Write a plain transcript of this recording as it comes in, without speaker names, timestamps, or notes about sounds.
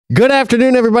Good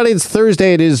afternoon, everybody. It's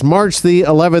Thursday. It is March the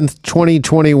 11th,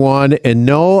 2021. And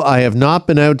no, I have not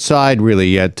been outside really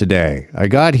yet today. I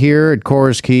got here at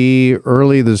Corus Quay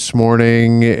early this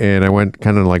morning, and I went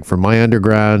kind of like from my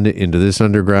underground into this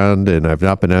underground, and I've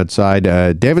not been outside.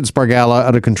 David Spargala,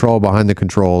 out of control, behind the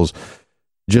controls.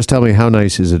 Just tell me, how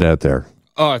nice is it out there?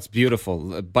 Oh, it's beautiful.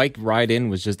 The bike ride in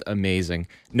was just amazing.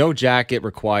 No jacket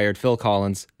required. Phil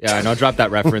Collins. Yeah, I know. Drop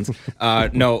that reference.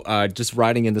 Just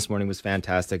riding in this morning was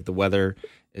fantastic. The weather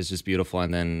is just beautiful.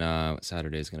 And then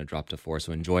Saturday is going to drop to 4.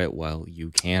 So enjoy it while you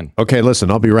can. Okay, listen,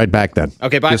 I'll be right back then.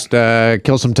 Okay, bye. Just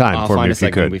kill some time for me if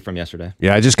you could. From yesterday.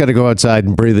 Yeah, I just got to go outside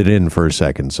and breathe it in for a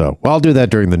second. So I'll do that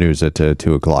during the news at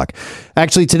 2 o'clock.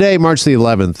 Actually, today, March the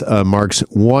 11th, marks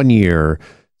 1 year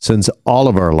since all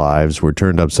of our lives were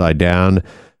turned upside down.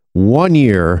 1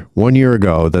 year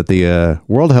ago that the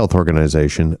World Health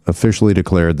Organization officially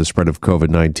declared the spread of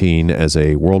COVID-19 as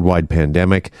a worldwide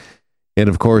pandemic. And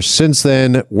of course, since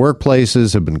then,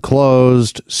 workplaces have been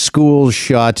closed, schools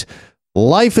shut.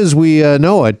 Life as we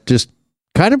know it just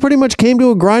kind of pretty much came to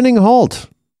a grinding halt.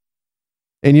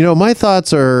 And you know, my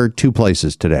thoughts are two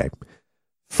places today.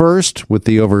 First, with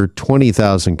the over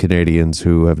 20,000 Canadians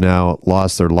who have now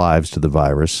lost their lives to the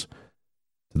virus,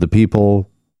 to the people,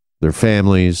 their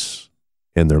families,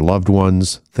 and their loved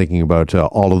ones, thinking about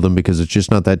all of them, because it's just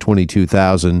not that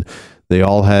 22,000. They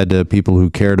all had people who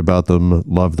cared about them,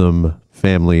 loved them,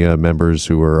 family members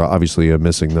who were obviously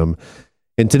missing them.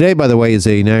 And today, by the way, is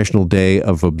a National Day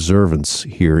of Observance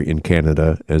here in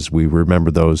Canada as we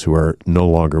remember those who are no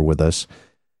longer with us.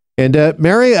 And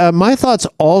Mary, my thoughts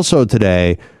also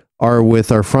today are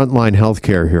with our frontline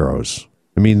healthcare heroes.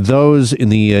 I mean, those in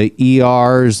the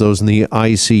ERs, those in the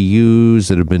ICUs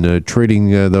that have been treating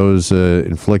those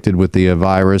inflicted with the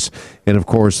virus, and of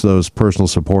course, those personal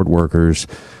support workers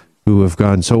who have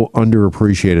gone so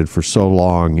underappreciated for so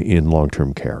long in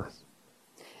long-term care.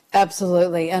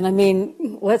 Absolutely. And I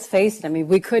mean, let's face it. I mean,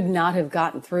 we could not have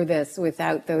gotten through this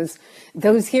without those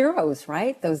heroes,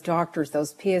 right? Those doctors,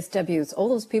 those PSWs, all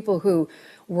those people who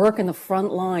work in the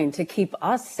front line to keep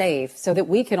us safe so that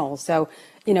we can also,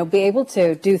 be able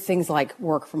to do things like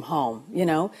work from home.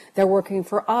 They're working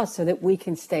for us so that we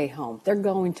can stay home. They're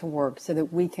going to work so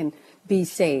that we can be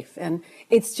safe. And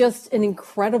it's just an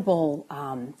incredible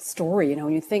story,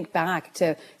 when you think back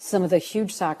to some of the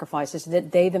huge sacrifices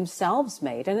that they themselves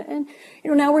made. And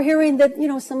now we're hearing that,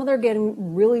 some of them are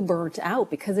getting really burnt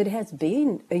out because it has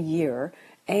been a year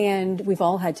and we've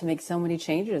all had to make so many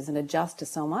changes and adjust to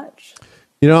so much.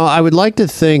 I would like to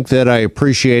think that I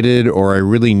appreciated or I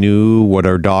really knew what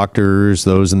our doctors,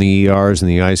 those in the ERs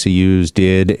and the ICUs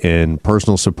did, and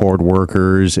personal support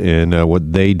workers and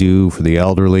what they do for the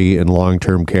elderly in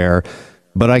long-term care.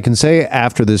 But I can say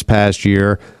after this past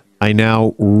year, I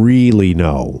now really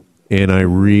know and I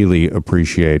really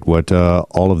appreciate what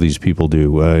all of these people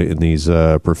do in these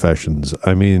professions.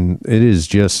 I mean, it is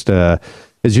just...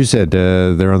 as you said,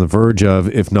 they're on the verge of,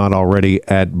 if not already,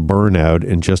 at burnout,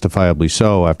 and justifiably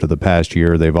so after the past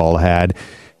year they've all had.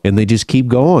 And they just keep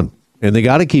going. And they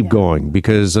got to keep going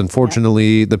because,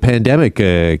 unfortunately, the pandemic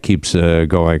keeps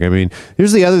going. I mean,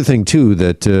 here's the other thing, too,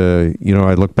 that,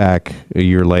 I look back a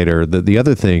year later. The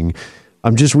other thing,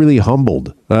 I'm just really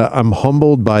humbled. I'm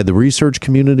humbled by the research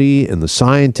community and the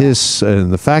scientists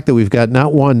and the fact that we've got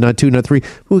not one, not two, not three,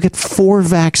 but we've got 4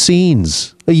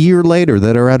 vaccines a year later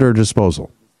that are at our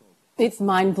disposal. It's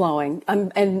mind-blowing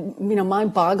and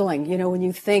mind-boggling, when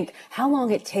you think how long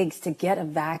it takes to get a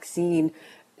vaccine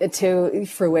to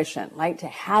fruition, like to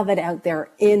have it out there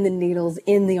in the needles,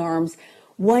 in the arms.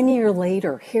 1 year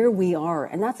later, here we are.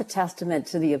 And that's a testament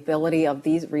to the ability of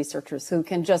these researchers who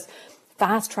can just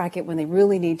fast track it when they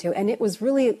really need to. And it was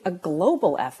really a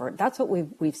global effort. That's what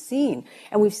we've seen.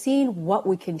 And we've seen what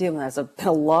we can do. And there's been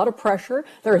a lot of pressure.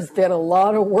 There's been a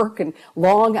lot of work and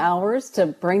long hours to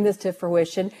bring this to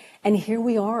fruition. And here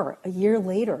we are a year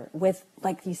later with,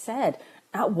 like you said,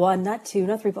 not 1, not 2,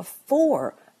 not 3, but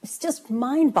 4. It's just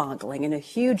mind-boggling and a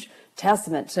huge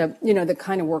testament to, the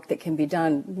kind of work that can be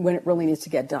done when it really needs to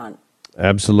get done.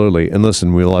 Absolutely. And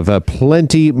listen, we'll have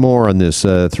plenty more on this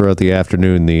throughout the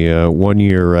afternoon, the 1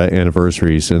 year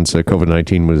anniversary since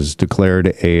COVID-19 was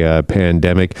declared a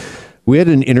pandemic. We had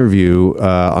an interview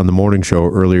on the morning show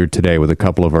earlier today with a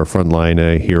couple of our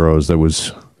frontline heroes that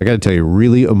was, I got to tell you,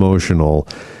 really emotional.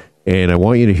 And I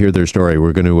want you to hear their story.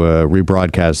 We're going to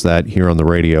rebroadcast that here on the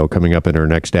radio coming up in our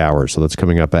next hour. So that's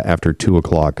coming up after 2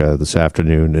 o'clock this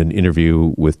afternoon, an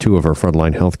interview with 2 of our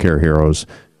frontline healthcare heroes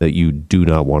that you do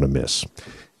not want to miss.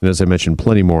 And as I mentioned,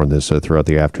 plenty more on this throughout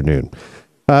the afternoon.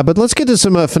 But let's get to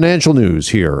some financial news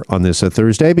here on this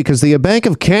Thursday, because the Bank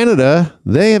of Canada,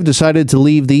 they have decided to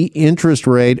leave the interest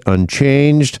rate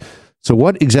unchanged. So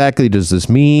what exactly does this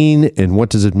mean, and what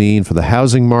does it mean for the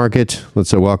housing market?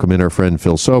 Let's welcome in our friend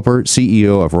Phil Soper,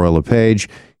 CEO of Royal LePage.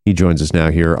 He joins us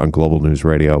now here on Global News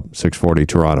Radio 640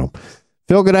 Toronto.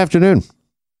 Phil, good afternoon.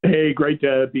 Hey, great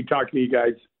to be talking to you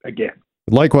guys again.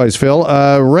 Likewise, Phil.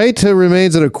 Rate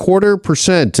remains at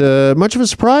 0.25%. Much of a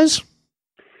surprise?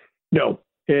 No.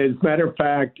 As a matter of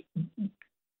fact,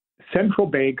 central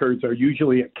bankers are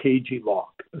usually a cagey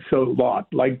lot.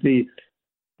 Like the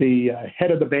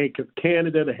head of the Bank of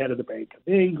Canada, the head of the Bank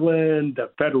of England, the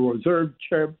Federal Reserve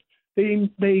chair,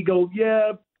 they go,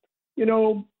 yeah,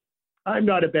 I'm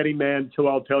not a betting man, so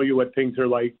I'll tell you what things are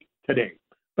like today.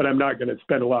 But I'm not going to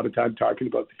spend a lot of time talking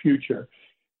about the future.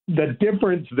 The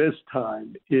difference this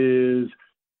time is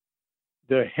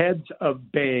the heads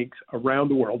of banks around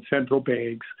the world, central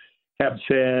banks, have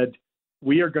said,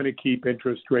 we are going to keep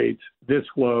interest rates this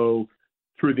low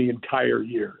through the entire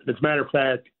year. As a matter of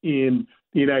fact, in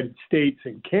the United States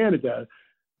and Canada,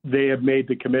 they have made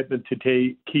the commitment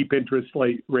to keep interest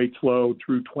rates low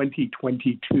through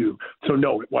 2022. So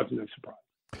no, it wasn't a surprise.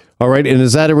 All right. And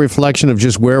is that a reflection of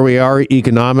just where we are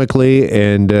economically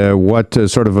and what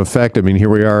sort of effect? I mean, here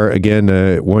we are again,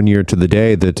 1 year to the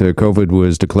day that COVID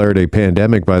was declared a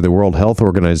pandemic by the World Health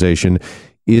Organization.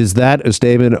 Is that a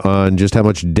statement on just how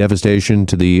much devastation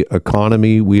to the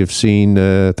economy we have seen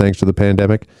thanks to the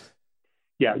pandemic?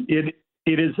 Yeah, it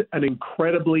is an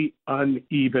incredibly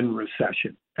uneven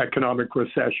recession, economic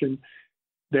recession.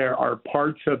 There are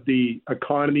parts of the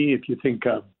economy, if you think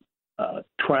of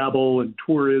travel and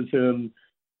tourism,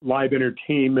 live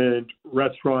entertainment,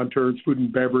 restaurateurs, food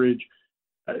and beverage,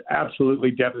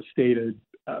 absolutely devastated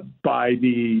by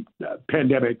the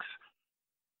pandemic's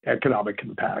economic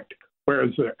impact.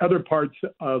 Whereas there are other parts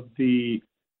of the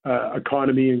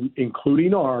economy,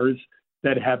 including ours,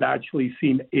 that have actually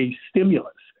seen a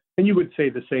stimulus. And you would say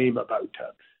the same about,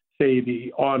 say,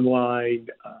 the online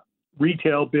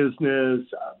retail business,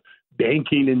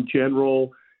 banking in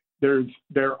general. There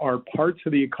are parts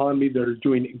of the economy that are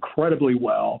doing incredibly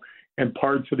well and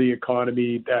parts of the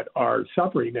economy that are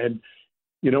suffering. And,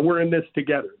 we're in this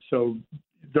together. So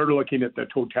they're looking at the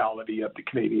totality of the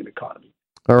Canadian economy.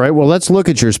 All right. Well, let's look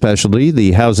at your specialty,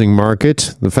 the housing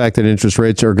market, the fact that interest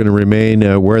rates are going to remain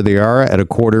where they are at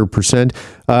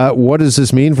 0.25%. What does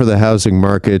this mean for the housing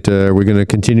market? Are we going to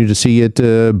continue to see it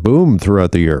boom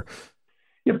throughout the year?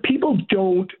 Yeah, people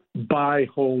don't buy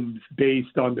homes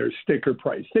based on their sticker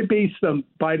price. They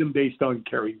buy them based on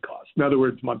carrying costs. In other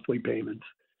words, monthly payments.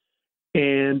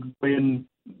 And when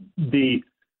the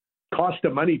cost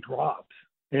of money drops,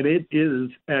 and it is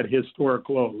at historic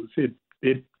lows,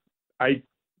 I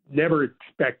never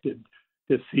expected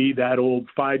to see that old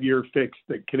 5-year fix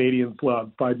that Canadians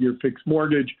love, 5-year fixed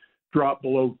mortgage, drop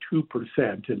below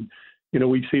 2%. And,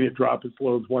 we've seen it drop as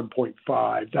low as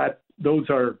 1.5. Those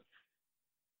are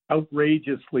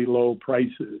outrageously low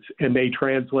prices, and they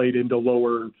translate into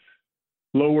lower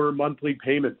monthly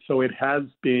payments. So it has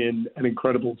been an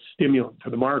incredible stimulant to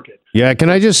the market. Yeah, can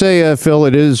I just say, Phil,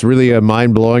 it is really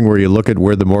mind-blowing where you look at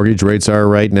where the mortgage rates are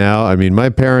right now. I mean, my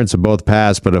parents have both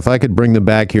passed, but if I could bring them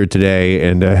back here today,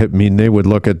 and they would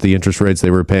look at the interest rates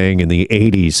they were paying in the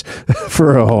 80s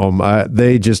for a home.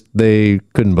 They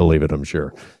couldn't believe it, I'm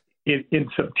sure. In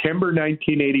September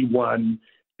 1981,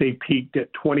 they peaked at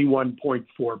 21.4%.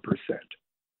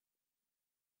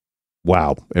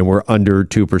 Wow. And we're under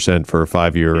 2% for a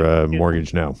 5-year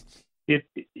mortgage now.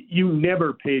 You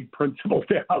never paid principal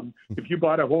down. If you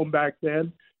bought a home back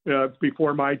then, it's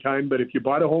before my time, but if you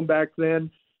bought a home back then,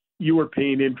 you were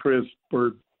paying interest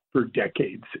for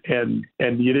decades and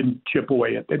you didn't chip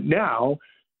away at it. Now,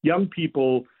 young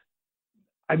people,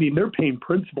 they're paying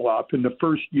principal off in the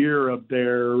first year of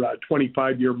their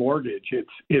 25-year mortgage.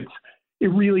 It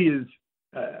really is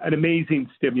an amazing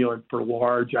stimulant for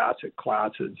large asset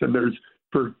classes. And there's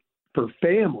for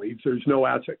families, there's no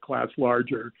asset class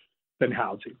larger than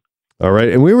housing. All right.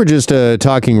 And we were just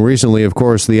talking recently, of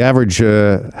course, the average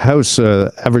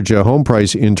home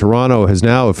price in Toronto has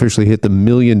now officially hit the $1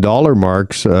 million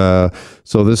mark. So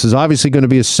this is obviously going to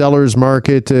be a seller's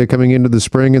market coming into the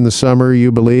spring and the summer,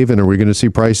 you believe? And are we going to see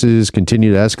prices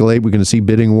continue to escalate? We're going to see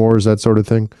bidding wars, that sort of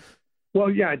thing? Well,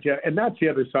 yeah, and that's the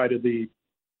other side of the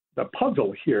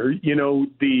puzzle here.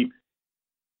 The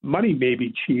money may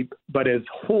be cheap, but as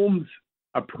homes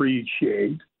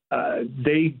appreciate,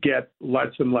 they get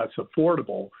less and less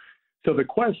affordable. So the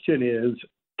question is,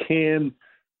 can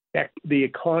the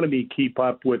economy keep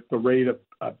up with the rate of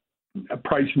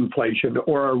price inflation,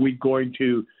 or are we going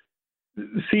to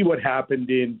see what happened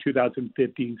in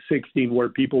 2015, 16, where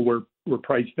people were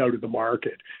priced out of the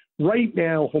market. Right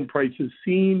now, home prices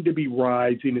seem to be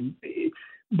rising, and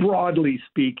broadly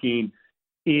speaking,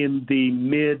 in the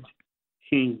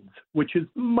mid-teens, which is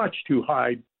much too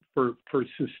high for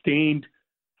sustained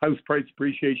house price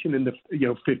appreciation in the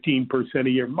 15% a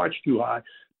year, much too high.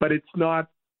 But it's not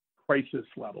crisis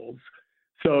levels.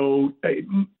 So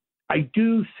I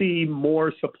do see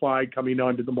more supply coming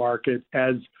onto the market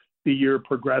as the year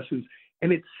progresses.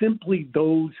 And it's simply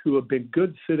those who have been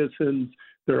good citizens.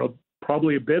 They're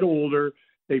probably a bit older.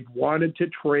 They've wanted to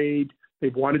trade.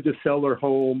 They've wanted to sell their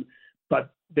home,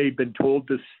 but they've been told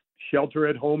to shelter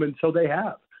at home, and so they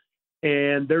have.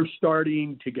 And they're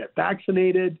starting to get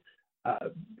vaccinated.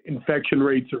 Infection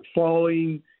rates are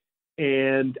falling.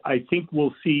 And I think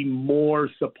we'll see more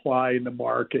supply in the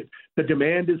market. The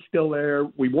demand is still there.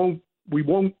 We won't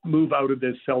move out of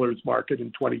this seller's market in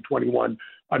 2021,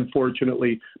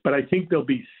 unfortunately. But I think there'll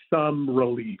be some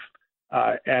relief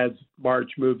as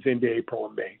March moves into April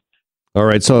and May. All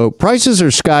right, so prices are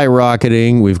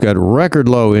skyrocketing. We've got record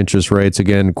low interest rates.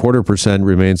 Again, 0.25%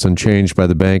 remains unchanged by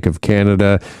the Bank of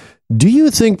Canada. Do you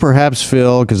think perhaps,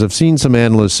 Phil, because I've seen some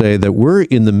analysts say that we're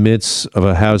in the midst of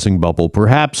a housing bubble,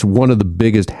 perhaps one of the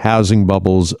biggest housing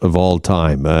bubbles of all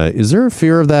time. Is there a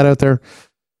fear of that out there?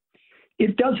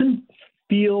 It doesn't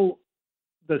feel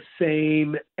the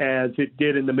same as it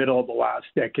did in the middle of the last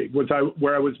decade,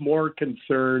 where I was more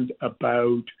concerned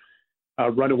about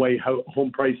runaway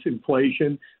home price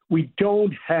inflation. We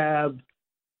don't have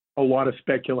a lot of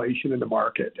speculation in the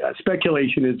market.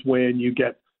 Speculation is when you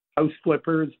get house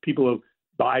flippers, people who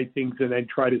buy things and then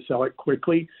try to sell it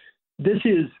quickly. This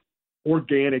is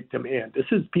organic demand. This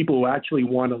is people who actually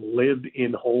want to live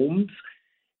in homes.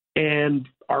 And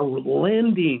our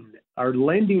lending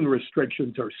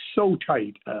restrictions are so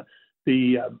tight.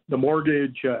 The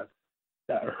mortgage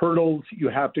hurdles you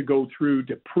have to go through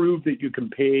to prove that you can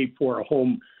pay for a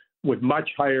home with much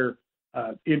higher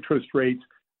interest rates.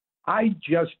 I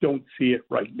just don't see it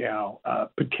right now.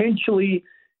 Potentially,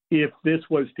 if this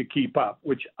was to keep up,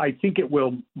 which I think it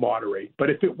will moderate, but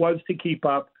if it was to keep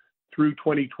up through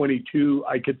 2022,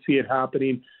 I could see it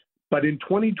happening. But in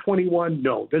 2021,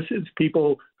 no. This is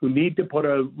people who need to put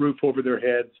a roof over their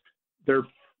heads.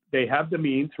 They have the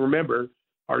means. Remember,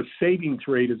 our savings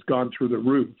rate has gone through the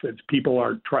roof as people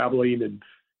are traveling and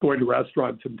going to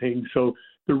restaurants and things. So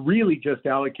they're really just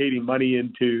allocating money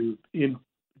into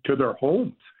their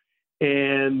homes.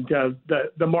 And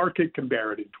the market can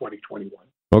bear it in 2021.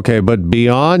 Okay, but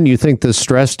beyond, you think the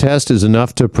stress test is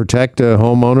enough to protect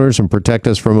homeowners and protect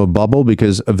us from a bubble?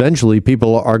 Because eventually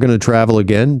people are going to travel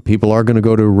again. People are going to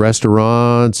go to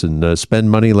restaurants and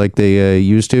spend money like they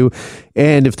used to.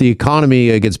 And if the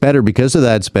economy gets better because of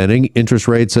that spending, interest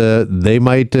rates, they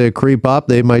might creep up,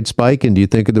 they might spike. And do you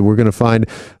think that we're going to find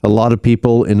a lot of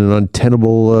people in an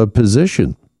untenable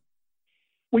position?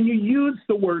 When you use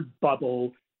the word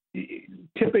bubble,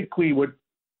 typically what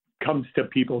comes to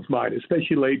people's mind,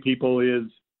 especially lay people, is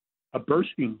a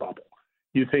bursting bubble.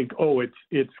 You think, oh,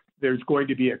 there's going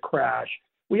to be a crash.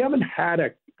 We haven't had a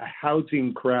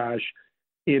housing crash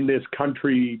in this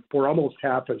country for almost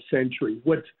half a century.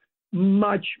 What's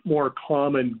much more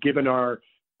common, given our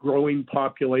growing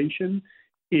population,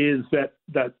 is that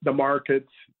the markets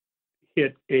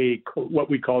hit what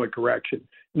we call a correction.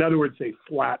 In other words, they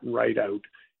flatten right out.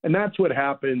 And that's what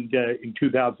happened in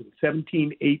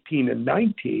 2017, 18, and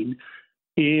 19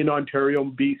 in Ontario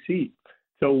and BC.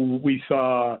 So we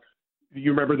saw,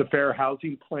 you remember the Fair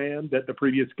Housing Plan that the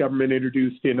previous government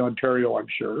introduced in Ontario, I'm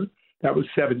sure. That was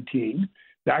 17.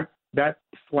 That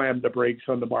slammed the brakes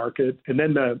on the market. And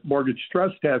then the mortgage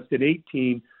stress test in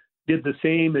 18 did the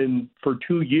same for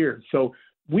 2 years. So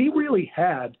we really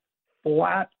had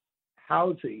flat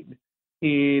housing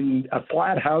in a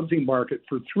flat housing market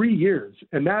for 3 years.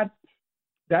 And that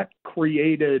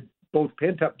created both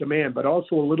pent-up demand, but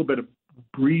also a little bit of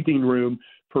breathing room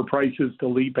for prices to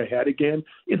leap ahead again.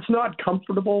 It's not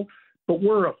comfortable, but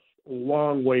we're a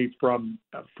long way from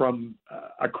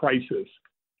a crisis.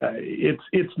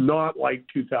 It's not like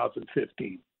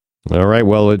 2015. All right.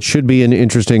 Well, it should be an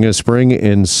interesting spring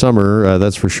and summer,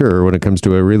 that's for sure, when it comes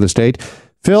to real estate.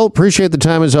 Phil, appreciate the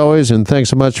time as always, and thanks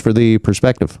so much for the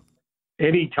perspective.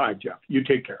 Anytime, Jeff. You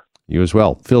take care. You as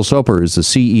well. Phil Soper is the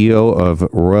CEO of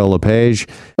Royal LePage.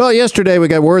 Well, yesterday we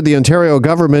got word the Ontario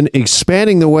government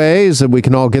expanding the ways that we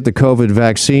can all get the COVID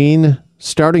vaccine.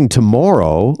 Starting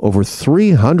tomorrow, over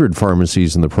 300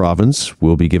 pharmacies in the province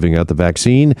will be giving out the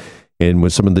vaccine. And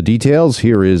with some of the details,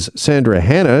 here is Sandra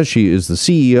Hanna. She is the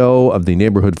CEO of the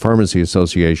Neighbourhood Pharmacy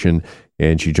Association,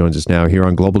 and she joins us now here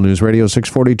on Global News Radio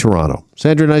 640 Toronto.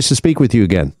 Sandra, nice to speak with you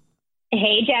again.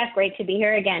 Hey, Jeff. Great to be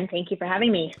here again. Thank you for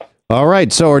having me. All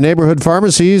right. So our neighborhood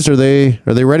pharmacies, are they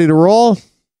ready to roll?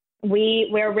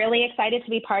 We're really excited to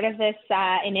be part of this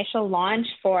initial launch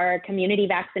for community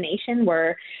vaccination.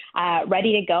 We're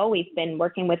ready to go. We've been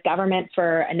working with government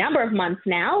for a number of months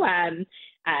now,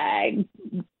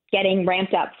 getting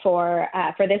ramped up for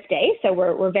this day. So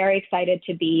we're very excited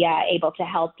to be able to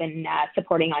help in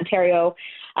supporting Ontario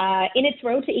in its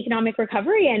road to economic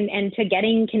recovery and to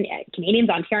getting Canadians,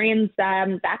 Ontarians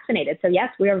vaccinated. So yes,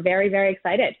 we are very, very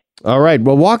excited. All right.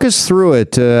 Well, walk us through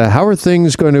it. How are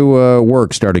things going to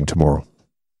work starting tomorrow?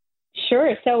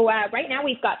 Sure. So right now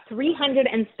we've got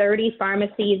 330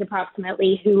 pharmacies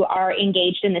approximately who are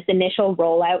engaged in this initial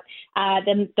rollout.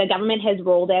 The government has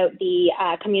rolled out the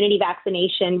community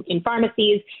vaccination in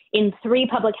pharmacies in 3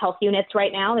 public health units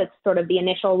right now. That's sort of the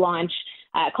initial launch,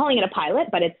 calling it a pilot,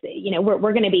 but it's,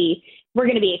 we're going to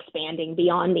be expanding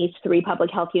beyond these 3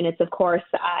 public health units, of course,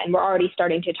 and we're already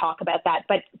starting to talk about that.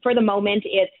 But for the moment,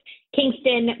 it's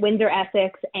Kingston, Windsor,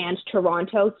 Essex, and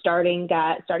Toronto starting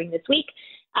this week.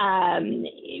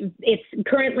 It's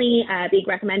currently being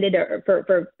recommended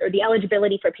for the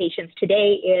eligibility for patients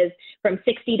today is from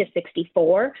 60 to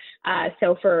 64.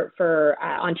 So for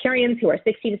Ontarians who are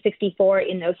 60 to 64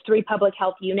 in those 3 public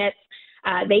health units,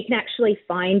 they can actually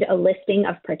find a listing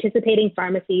of participating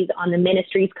pharmacies on the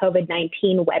ministry's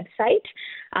COVID-19 website,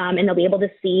 and they'll be able to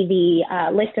see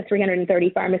the list of 330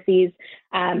 pharmacies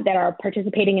that are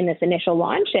participating in this initial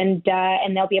launch, and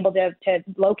they'll be able to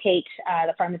locate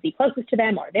the pharmacy closest to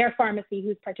them or their pharmacy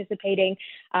who's participating,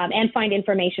 and find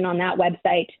information on that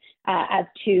website as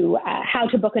to how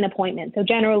to book an appointment. So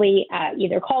generally,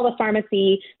 either call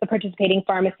the participating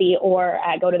pharmacy, or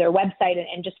go to their website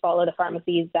and just follow the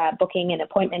pharmacy's booking and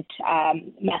appointment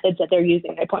methods that they're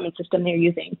using, the appointment system they're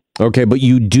using. Okay, but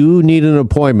you do need an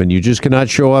appointment. You just cannot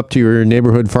show up to your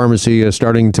neighborhood pharmacy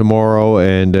starting tomorrow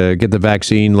and get the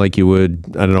vaccine like you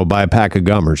would, I don't know, buy a pack of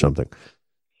gum or something.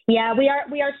 Yeah, we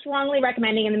are strongly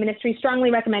recommending, and the ministry is strongly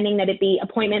recommending that it be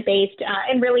appointment-based,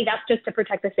 and really that's just to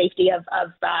protect the safety of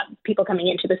people coming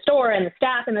into the store and the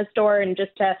staff in the store, and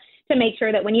just to make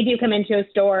sure that when you do come into a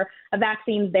store, a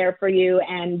vaccine's there for you,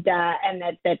 and that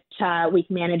we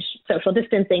can manage social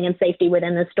distancing and safety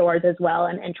within the stores as well,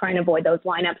 and try and avoid those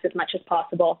lineups as much as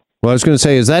possible. Well, I was going to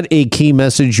say, is that a key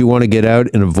message you want to get out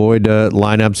and avoid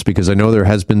lineups? Because I know there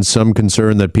has been some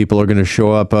concern that people are going to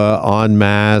show up en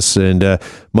masse, and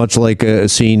much like a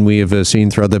scene we have seen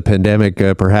throughout the pandemic,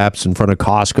 perhaps in front of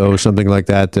Costco, something like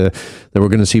that, that we're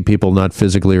going to see people not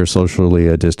physically or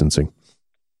socially distancing.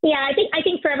 Yeah, I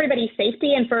think for everybody's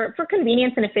safety and for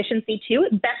convenience and efficiency too,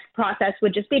 the best process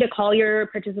would just be to call your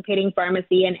participating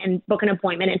pharmacy and book an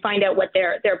appointment and find out what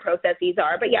their processes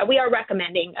are. But yeah, we are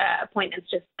recommending appointments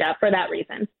just for that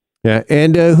reason. Yeah,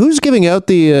 and who's giving out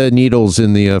the needles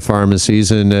in the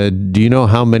pharmacies? And do you know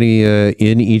how many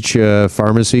in each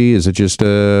pharmacy? Is it just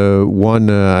one,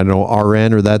 I don't know,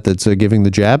 RN or that's giving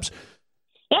the jabs?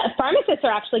 Yeah, pharmacists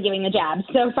are actually giving the jabs.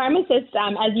 So pharmacists,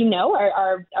 as you know,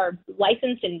 are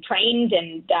licensed and trained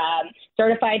and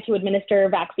certified to administer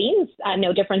vaccines,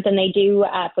 no different than they do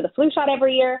for the flu shot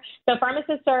every year. So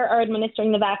pharmacists are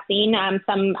administering the vaccine.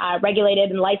 Some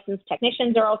regulated and licensed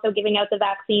technicians are also giving out the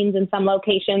vaccines in some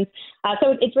locations.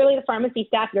 So it's really the pharmacy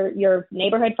staff. Your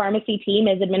neighborhood pharmacy team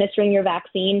is administering your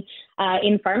vaccine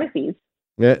in pharmacies.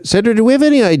 Sandra, do we have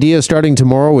any idea, starting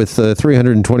tomorrow with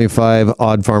 325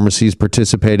 odd pharmacies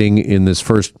participating in this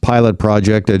first pilot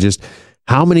project, just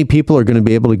how many people are going to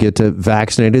be able to get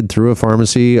vaccinated through a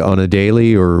pharmacy on a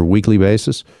daily or weekly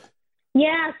basis?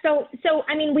 Yeah, so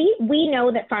I mean, we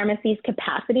know that pharmacies'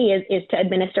 capacity is to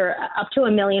administer up to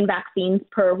 1 million vaccines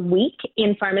per week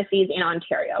in pharmacies in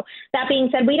Ontario. That being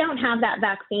said, we don't have that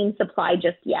vaccine supply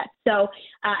just yet. So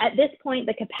at this point,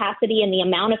 the capacity and the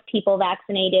amount of people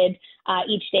vaccinated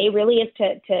each day really is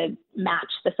to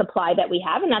match the supply that we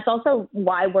have. And that's also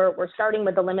why we're starting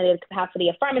with the limited capacity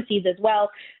of pharmacies as well,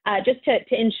 just to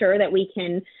ensure that we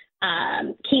can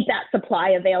keep that supply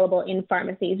available in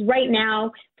pharmacies. Right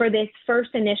now, for this first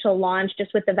initial launch,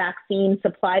 just with the vaccine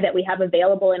supply that we have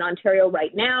available in Ontario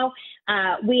right now,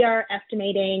 we are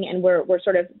estimating, and we're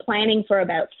sort of planning for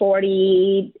about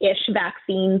 40-ish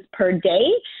vaccines per day.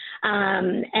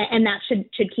 And that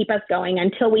should keep us going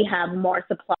until we have more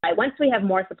supply. Once we have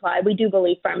more supply, we do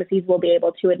believe pharmacies will be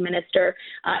able to administer,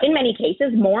 in many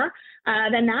cases, more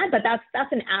than that. But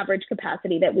that's an average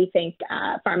capacity that we think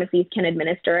pharmacies can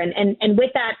administer. And with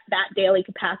that daily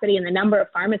capacity and the number of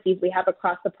pharmacies we have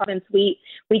across the province, we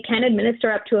can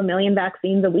administer up to 1 million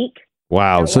vaccines a week.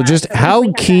 Wow. So just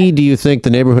how key do you think the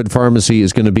neighborhood pharmacy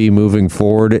is going to be moving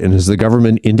forward? And has the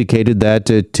government indicated that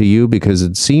to you? Because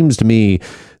it seems to me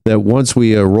that once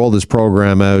we roll this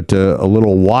program out a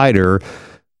little wider,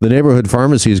 the neighborhood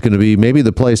pharmacy is going to be maybe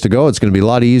the place to go. It's going to be a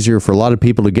lot easier for a lot of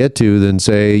people to get to than,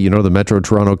 say, the Metro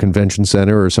Toronto Convention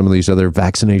Center or some of these other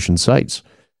vaccination sites.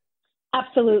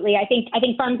 Absolutely. I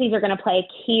think pharmacies are going to play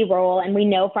a key role, and we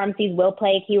know pharmacies will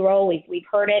play a key role. We've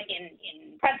heard it in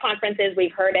press conferences.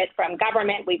 We've heard it from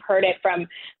government. We've heard it from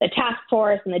the task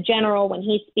force and the general when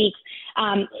he speaks.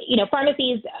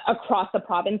 Pharmacies across the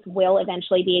province will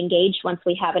eventually be engaged once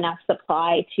we have enough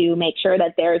supply to make sure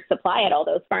that there's supply at all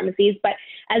those pharmacies. But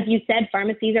as you said,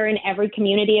 pharmacies are in every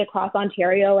community across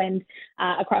Ontario and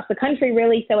across the country,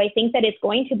 really. So I think that it's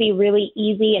going to be really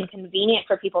easy and convenient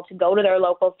for people to go to their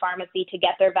local pharmacy to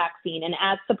get their vaccine. And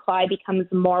as supply becomes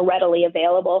more readily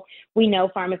available, we know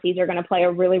pharmacies are going to play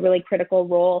a really, really critical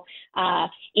role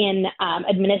in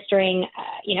administering,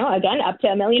 again, up to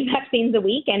 1 million vaccines a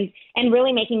week and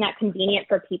really making that convenient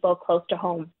for people close to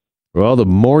home. Well, the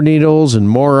more needles and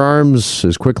more arms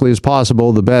as quickly as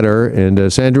possible, the better.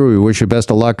 And Sandra, we wish you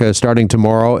best of luck starting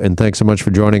tomorrow. And thanks so much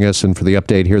for joining us and for the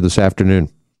update here this afternoon.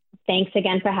 Thanks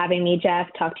again for having me, Jeff.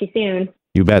 Talk to you soon.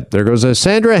 You bet. There goes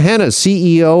Sandra Hanna,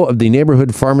 CEO of the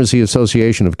Neighborhood Pharmacy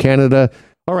Association of Canada.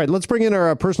 All right, let's bring in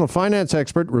our personal finance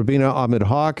expert, Rubina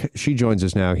Ahmed-Haq. She joins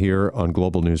us now here on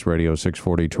Global News Radio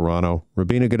 640 Toronto.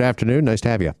 Rubina, good afternoon. Nice to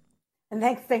have you. And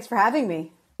thanks for having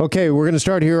me. Okay, we're going to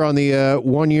start here on the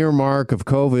 1 year mark of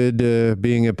COVID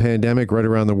being a pandemic right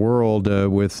around the world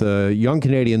with young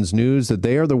Canadians news that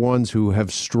they are the ones who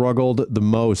have struggled the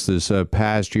most this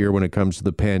past year when it comes to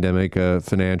the pandemic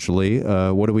financially.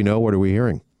 What do we know? What are we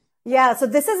hearing? Yeah, so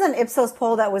this is an Ipsos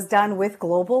poll that was done with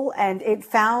Global, and it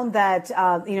found that,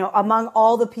 among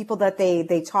all the people that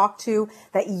they talked to,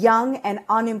 that young and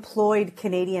unemployed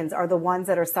Canadians are the ones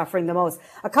that are suffering the most.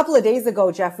 A couple of days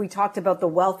ago, Jeff, we talked about the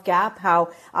wealth gap, how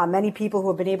many people who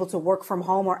have been able to work from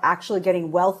home are actually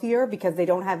getting wealthier because they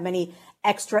don't have many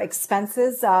extra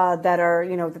expenses that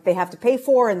they have to pay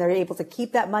for, and they're able to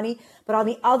keep that money. But on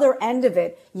the other end of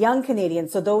it, young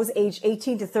Canadians, so those aged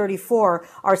 18 to 34,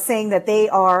 are saying that they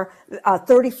are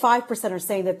 35% are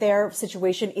saying that their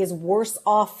situation is worse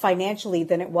off financially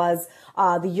than it was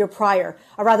the year prior.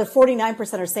 Or rather,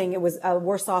 49% are saying it was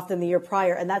worse off than the year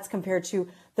prior, and that's compared to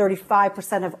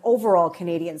 35% of overall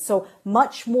Canadians. So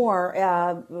much more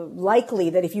likely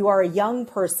that if you are a young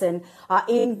person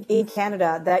in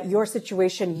Canada, that your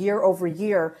situation year over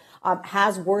year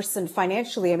has worsened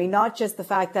financially. I mean, not just the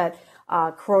fact that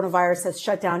coronavirus has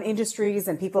shut down industries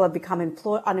and people have become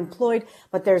unemployed,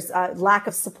 but there's a lack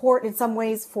of support in some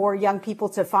ways for young people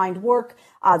to find work.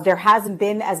 There hasn't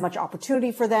been as much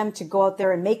opportunity for them to go out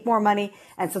there and make more money.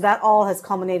 And so that all has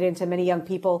culminated into many young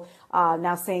people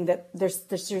now saying that their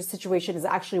situation is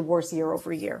actually worse year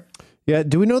over year. Yeah.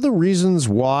 Do we know the reasons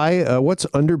why? What's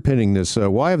underpinning this?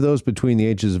 Why have those between the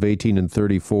ages of 18 and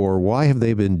 34, why have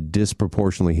they been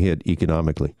disproportionately hit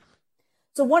economically?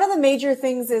 So one of the major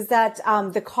things is that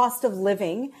the cost of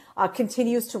living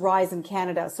continues to rise in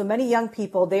Canada. So many young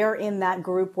people, they are in that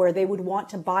group where they would want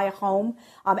to buy a home,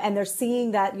 and they're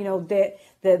seeing that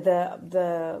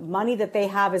the money that they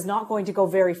have is not going to go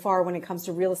very far when it comes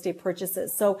to real estate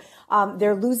purchases. So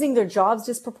they're losing their jobs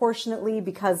disproportionately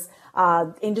because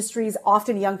industries,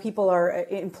 often young people are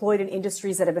employed in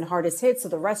industries that have been hardest hit. So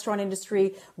the restaurant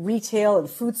industry, retail and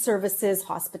food services,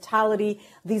 hospitality,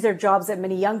 these are jobs that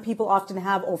many young people often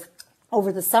have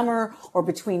over the summer or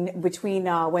between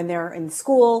when they're in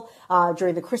school,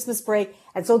 during the Christmas break.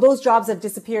 And so those jobs have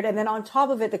disappeared. And then on top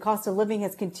of it, the cost of living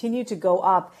has continued to go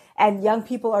up, and young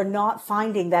people are not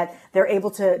finding that they're able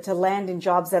to land in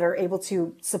jobs that are able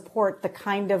to support the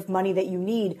kind of money that you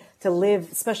need to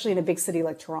live, especially in a big city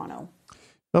like Toronto.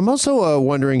 I'm also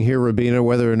wondering here, Rubina,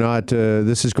 whether or not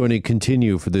this is going to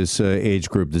continue for this age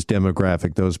group, this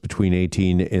demographic, those between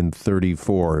 18 and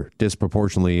 34,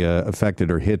 disproportionately affected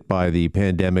or hit by the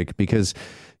pandemic, because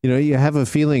you have a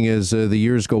feeling as the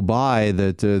years go by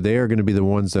that they are going to be the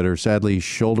ones that are sadly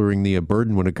shouldering the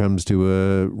burden when it comes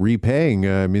to repaying.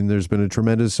 I mean, there's been a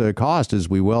tremendous cost, as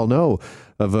we well know,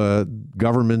 of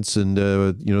governments and,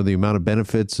 the amount of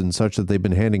benefits and such that they've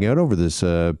been handing out over this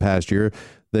past year,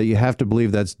 that you have to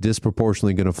believe that's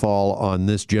disproportionately going to fall on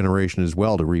this generation as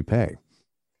well to repay.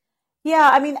 Yeah,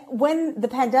 I mean, when the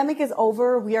pandemic is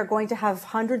over, we are going to have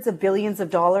hundreds of billions of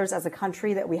dollars as a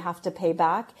country that we have to pay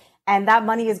back. And that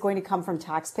money is going to come from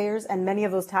taxpayers. And many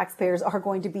of those taxpayers are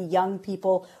going to be young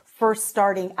people first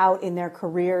starting out in their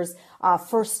careers,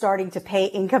 first starting to pay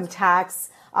income tax,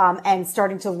 and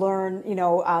starting to learn,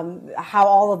 how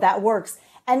all of that works.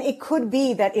 And it could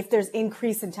be that if there's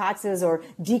increase in taxes or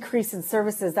decrease in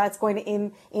services, that's going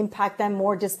to impact them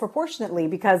more disproportionately,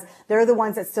 because they're the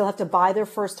ones that still have to buy their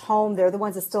first home. They're the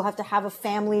ones that still have to have a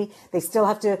family. They still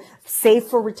have to save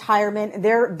for retirement.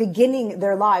 They're beginning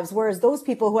their lives. Whereas those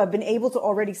people who have been able to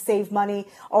already save money,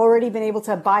 already been able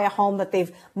to buy a home that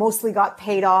they've mostly got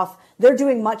paid off, they're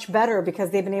doing much better because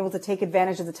they've been able to take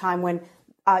advantage of the time when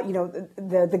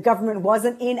the government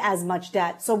wasn't in as much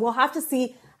debt. So we'll have to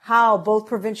see how both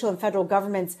provincial and federal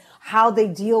governments, how they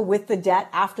deal with the debt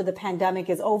after the pandemic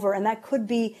is over. And that could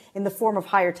be in the form of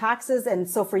higher taxes. And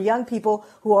so for young people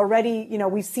who already,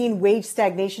 we've seen wage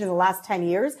stagnation in the last 10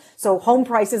 years. So home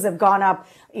prices have gone up,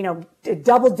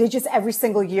 double digits every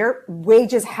single year.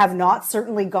 Wages have not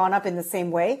certainly gone up in the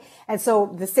same way. And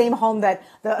so the same home that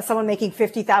someone making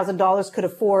 $50,000 could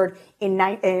afford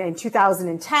in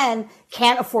 2010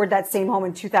 can't afford that same home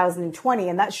in 2020.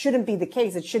 And that shouldn't be the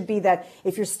case. It should be that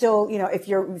if you're still, if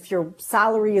your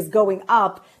salary is going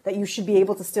up, that you should be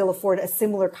able to still afford a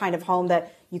similar kind of home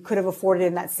that you could have afforded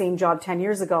in that same job 10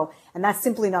 years ago. And that's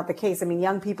simply not the case. I mean,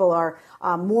 young people are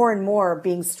more and more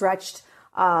being stretched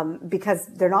because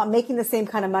they're not making the same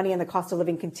kind of money, and the cost of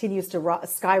living continues to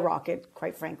skyrocket,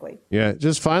 quite frankly. Yeah.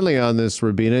 Just finally on this,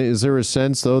 Rubina, is there a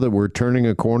sense, though, that we're turning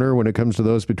a corner when it comes to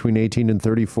those between 18 and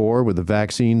 34 with the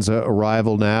vaccine's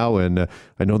arrival now? And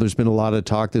I know there's been a lot of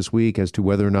talk this week as to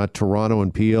whether or not Toronto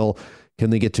and Peel, can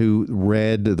they get to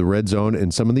the red zone?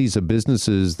 And some of these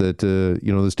businesses that,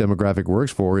 this demographic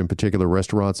works for, in particular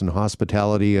restaurants and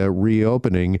hospitality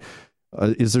reopening,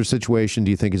 is their situation,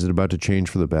 do you think, is it about to change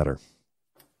for the better?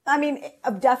 I mean,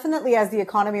 definitely as the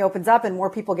economy opens up and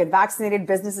more people get vaccinated,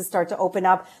 businesses start to open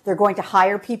up, they're going to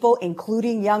hire people,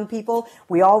 including young people.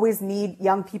 We always need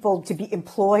young people to be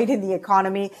employed in the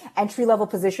economy. Entry-level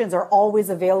positions are always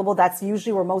available. That's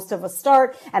usually where most of us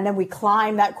start. And then we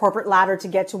climb that corporate ladder to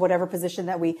get to whatever position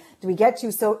that we get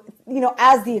to. So,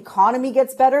 as the economy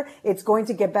gets better, it's going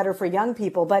to get better for young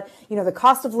people. But, the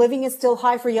cost of living is still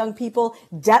high for young people.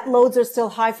 Debt loads are still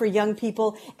high for young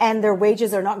people, and their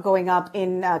wages are not going up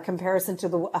in comparison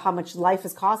to how much life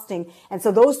is costing. And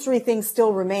so those three things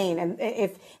still remain. And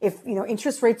if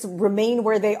interest rates remain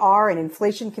where they are and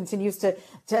inflation continues to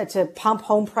pump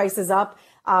home prices up,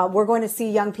 we're going to see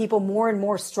young people more and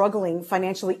more struggling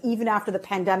financially, even after the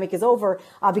pandemic is over,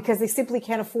 because they simply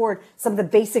can't afford some of the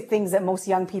basic things that most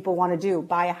young people want to do: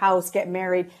 buy a house, get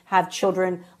married, have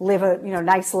children, live a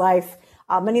nice life.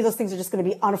 Many of those things are just going to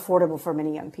be unaffordable for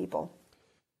many young people.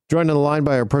 Joined on the line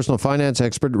by our personal finance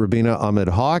expert, Rubina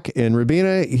Ahmed-Haq. And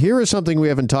Rubina, here is something we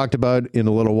haven't talked about in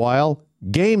a little while: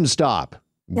 GameStop.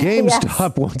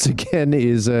 GameStop, yes, once again,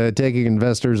 is taking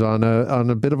investors on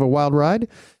a bit of a wild ride.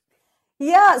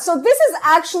 Yeah, so this is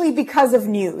actually because of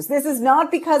news. This is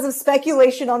not because of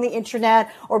speculation on the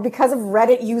internet or because of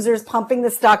Reddit users pumping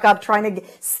the stock up, trying to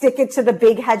stick it to the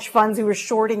big hedge funds who are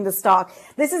shorting the stock.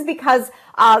 This is because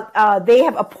they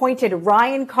have appointed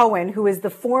Ryan Cohen, who is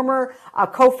the former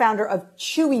co-founder of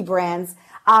Chewy Brands,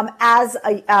 as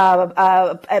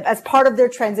part of their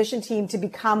transition team to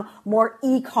become more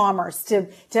e-commerce, to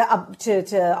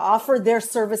offer their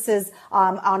services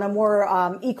on a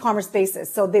more e-commerce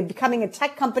basis. So they're becoming a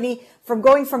tech company,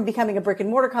 going from becoming a brick and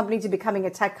mortar company to becoming a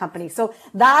tech company. So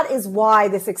that is why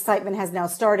this excitement has now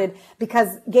started, because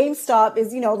GameStop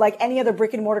is, like any other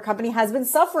brick and mortar company, has been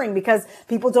suffering because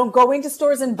people don't go into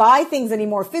stores and buy things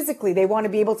anymore physically. They want to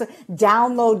be able to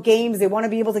download games. They want to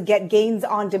be able to get games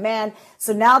on demand.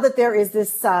 So now that there is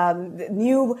this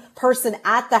new person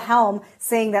at the helm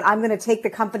saying that I'm going to take the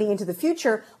company into the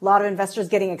future, a lot of investors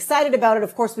getting excited about it.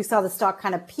 Of course, we saw the stock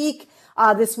kind of peak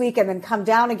this week and then come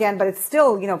down again, but it's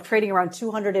still, trading around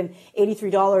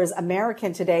 $283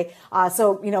 American today.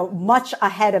 So, much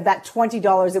ahead of that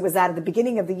 $20 it was at the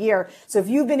beginning of the year. So if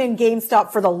you've been in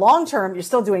GameStop for the long term, you're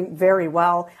still doing very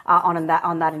well on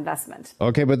that investment.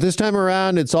 Okay, but this time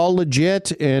around, it's all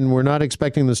legit, and we're not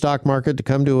expecting the stock market to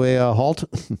come to a halt.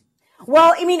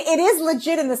 Well, I mean, it is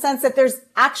legit in the sense that there's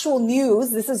actual news.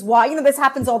 This is why, this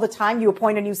happens all the time. You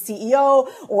appoint a new CEO,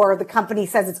 or the company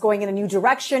says it's going in a new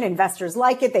direction. Investors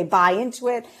like it. They buy into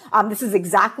it. This is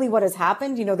exactly what has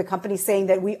happened. The company saying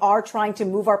that we are trying to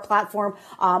move our platform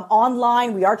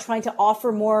online. We are trying to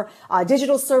offer more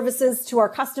digital services to our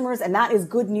customers. And that is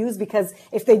good news, because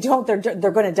if they don't, they're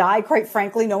going to die. Quite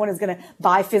frankly, no one is going to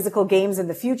buy physical games in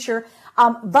the future.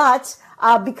 But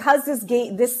because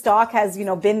this stock has,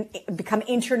 become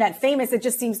internet famous, it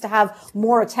just seems to have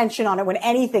more attention on it when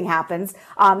anything happens.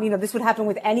 This would happen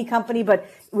with any company, but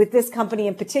with this company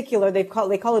in particular, they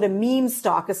call it a meme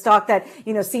stock, a stock that,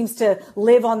 seems to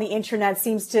live on the internet,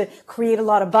 seems to create a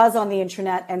lot of buzz on the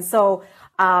internet. And so,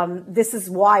 This is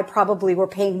why probably we're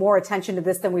paying more attention to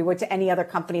this than we would to any other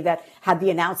company that had the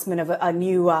announcement of a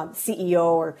new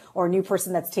CEO or a new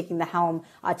person that's taking the helm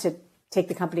to take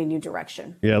the company in a new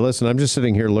direction. Yeah, listen, I'm just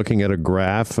sitting here looking at a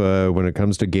graph when it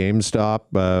comes to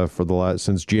GameStop for the last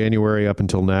since January up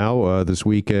until now, this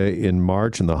week in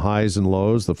March, and the highs and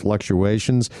lows, the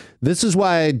fluctuations. This is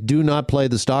why I do not play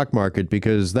the stock market,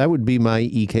 because that would be my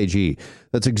EKG.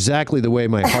 That's exactly the way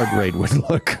my heart rate would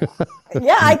look.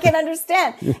 Yeah, I can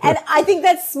understand. And I think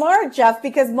that's smart, Jeff,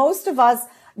 because most of us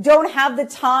don't have the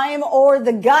time or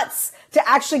the guts to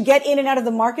actually get in and out of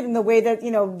the market in the way that,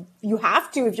 you have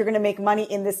to if you're going to make money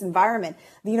in this environment.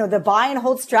 The buy and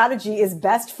hold strategy is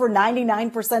best for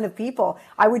 99% of people.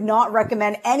 I would not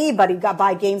recommend anybody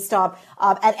buy GameStop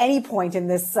at any point in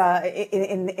this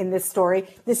in this story.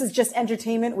 This is just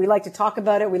entertainment. We like to talk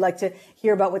about it. We like to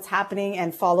hear about what's happening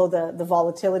and follow the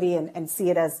volatility and see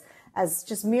it as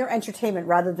just mere entertainment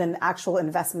rather than actual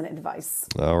investment advice.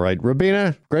 All right,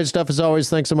 Rubina, great stuff as always.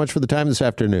 Thanks so much for the time this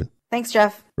afternoon. Thanks,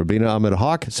 Jeff. Rubina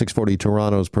Ahmed-Haq, 640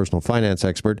 Toronto's personal finance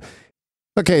expert.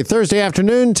 Okay, Thursday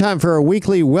afternoon, time for a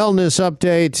weekly wellness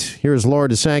update. Here's Laura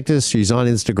DeSanctis. She's on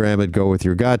Instagram at Go With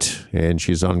Your Gut, and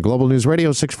she's on Global News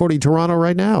Radio 640 Toronto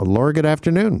right now. Laura, good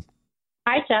afternoon.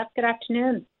 Hi, Jeff. Good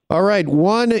afternoon. All right,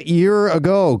 1 year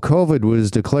ago, COVID was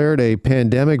declared a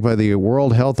pandemic by the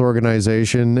World Health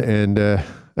Organization. And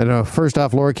I know, first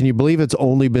off, Laura, can you believe it's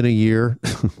only been a year?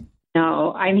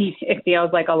 No, I mean, it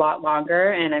feels like a lot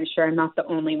longer, and I'm sure I'm not the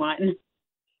only one.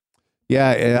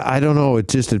 Yeah, I don't know.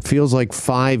 It feels like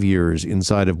 5 years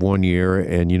inside of 1 year.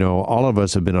 And, all of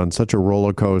us have been on such a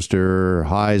roller coaster,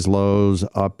 highs, lows,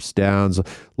 ups, downs. A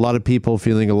lot of people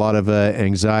feeling a lot of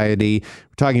anxiety.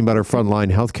 We're talking about our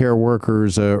frontline healthcare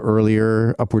workers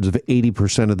earlier. Upwards of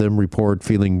 80% of them report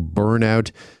feeling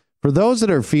burnout. For those that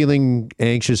are feeling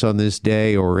anxious on this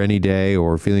day or any day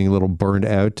or feeling a little burned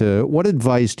out, what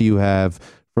advice do you have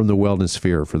from the wellness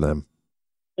sphere for them?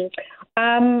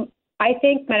 I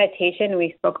think meditation,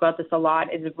 we spoke about this a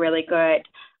lot, is really good.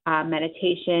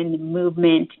 Meditation,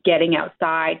 movement, getting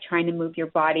outside, trying to move your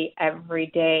body every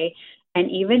day,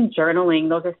 and even journaling.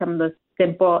 Those are some of the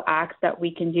simple acts that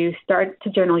we can do. Start to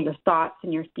journal your thoughts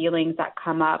and your feelings that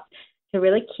come up to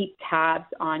really keep tabs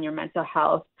on your mental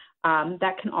health.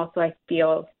 That can also, I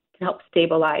feel, can help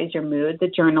stabilize your mood. The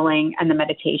journaling and the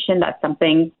meditation, that's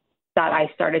something that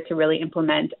I started to really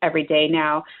implement every day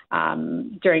now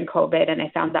during COVID, and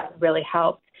I found that really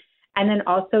helped. And then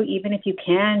also, even if you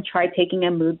can, try taking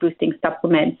a mood-boosting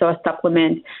supplement. So a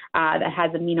supplement that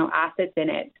has amino acids in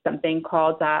it, something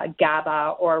called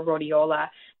GABA or rhodiola,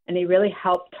 and they really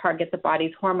help target the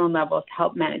body's hormone levels,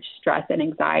 help manage stress and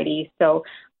anxiety. So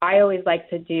I always like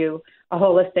to do a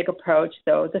holistic approach.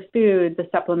 So the food, the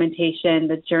supplementation,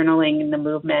 the journaling, and the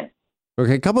movement.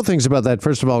 Okay, a couple things about that.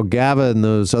 First of all, GABA and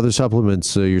those other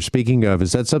supplements you're speaking of,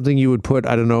 is that something you would put,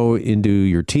 I don't know, into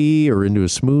your tea or into a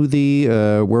smoothie?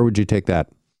 Where would you take that?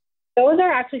 Those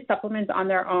are actually supplements on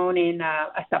their own in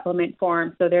a supplement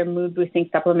form. So they're mood boosting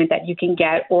supplement that you can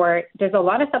get, or there's a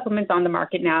lot of supplements on the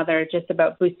market now that are just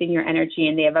about boosting your energy,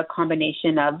 and they have a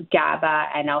combination of GABA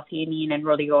and L-theanine and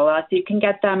rhodiola. So you can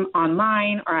get them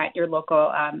online or at your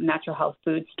local natural health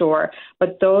food store.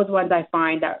 But those ones I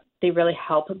find that they really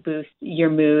help boost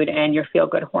your mood and your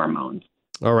feel-good hormones.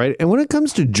 All right. And when it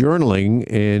comes to journaling,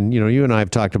 and, you and I have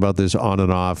talked about this on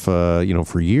and off,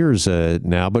 for years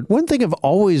now, but one thing I've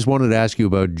always wanted to ask you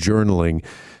about journaling,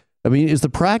 I mean, is the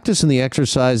practice and the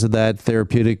exercise of that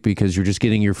therapeutic because you're just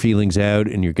getting your feelings out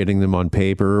and you're getting them on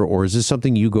paper, or is this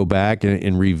something you go back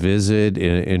and revisit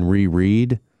and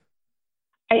reread?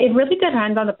 It really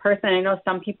depends on the person. I know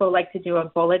some people like to do a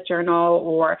bullet journal,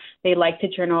 or they like to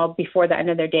journal before the end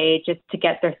of their day just to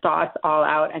get their thoughts all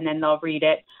out, and then they'll read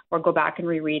it or go back and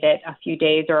reread it a few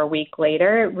days or a week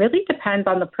later. It really depends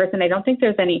on the person. I don't think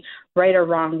there's any right or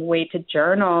wrong way to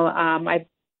journal.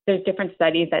 There's different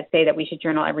studies that say that we should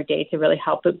journal every day to really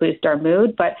help it boost our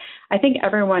mood, but I think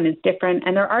everyone is different.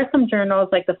 And there are some journals,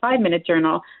 like the 5-minute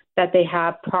journal, that they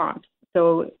have prompts.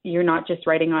 So you're not just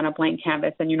writing on a blank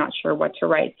canvas and you're not sure what to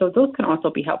write. So those can also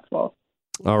be helpful.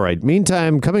 All right.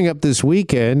 Meantime, coming up this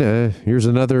weekend, here's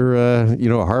another,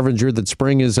 harbinger that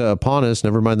spring is upon us.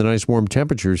 Never mind the nice warm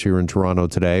temperatures here in Toronto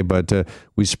today, but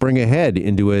we spring ahead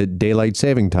into a daylight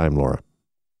saving time, Laura.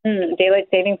 Daylight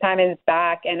saving time is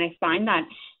back, and I find that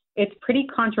it's pretty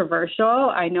controversial.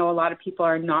 I know a lot of people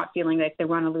are not feeling like they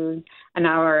want to lose an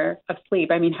hour of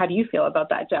sleep. I mean, how do you feel about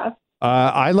that, Jeff?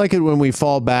 I like it when we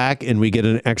fall back and we get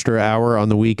an extra hour on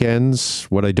the weekends.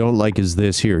 What I don't like is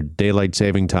this here, daylight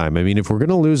saving time. I mean, if we're going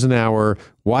to lose an hour,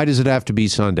 why does it have to be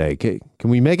Sunday? Can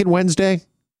we make it Wednesday?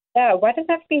 Yeah, why does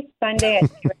it have to be Sunday at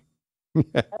 3?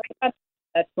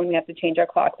 that's when we have to change our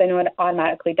clocks. I know it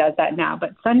automatically does that now,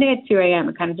 but Sunday at 2 a.m.,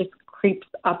 it kind of just creeps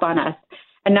up on us.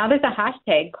 And now there's a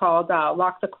hashtag called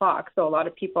Lock the Clock. So a lot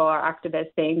of people are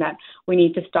activists saying that we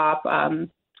need to stop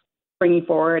bringing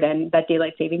forward and that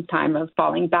daylight savings time of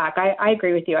falling back. I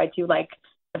agree with you. I do like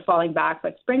the falling back,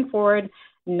 but spring forward,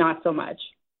 not so much.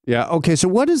 Yeah. Okay. So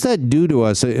what does that do to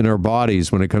us in our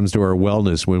bodies when it comes to our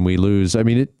wellness when we lose? I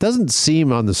mean, it doesn't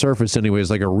seem on the surface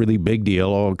anyways like a really big deal.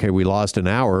 Oh, okay, we lost an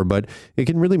hour, but it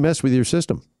can really mess with your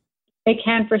system. It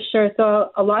can for sure. So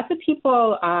lots of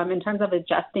people, in terms of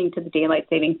adjusting to the daylight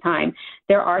savings time,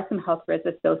 there are some health risks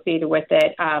associated with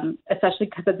it, especially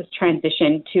because of this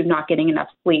transition to not getting enough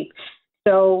sleep.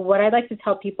 So what I'd like to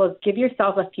tell people is give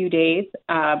yourself a few days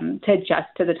to adjust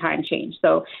to the time change.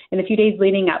 So in the few days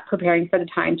leading up, preparing for the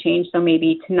time change, so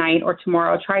maybe tonight or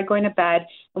tomorrow, try going to bed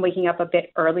and waking up a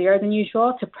bit earlier than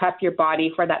usual to prep your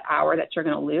body for that hour that you're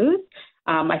going to lose.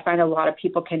 I find a lot of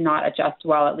people cannot adjust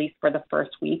well, at least for the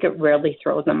first week. It really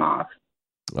throws them off.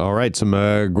 All right. Some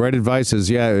great advices.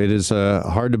 Yeah, it is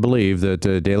hard to believe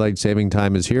that daylight saving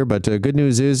time is here. But good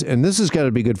news is, and this has got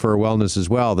to be good for our wellness as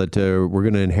well, that we're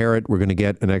going to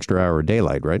get an extra hour of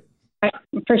daylight, right?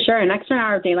 For sure. An extra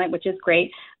hour of daylight, which is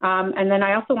great. And then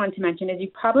I also wanted to mention is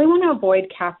you probably want to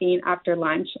avoid caffeine after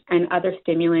lunch and other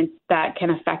stimulants that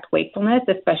can affect wakefulness,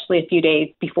 especially a few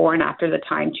days before and after the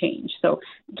time change. So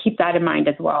keep that in mind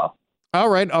as well. All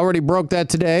right. Already broke that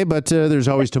today, but there's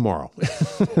always tomorrow.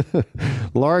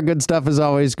 Laura, good stuff as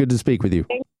always. Good to speak with you.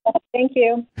 Thank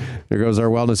you. There goes our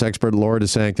wellness expert, Laura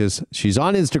DeSanctis. She's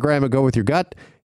on Instagram at Go With Your Gut.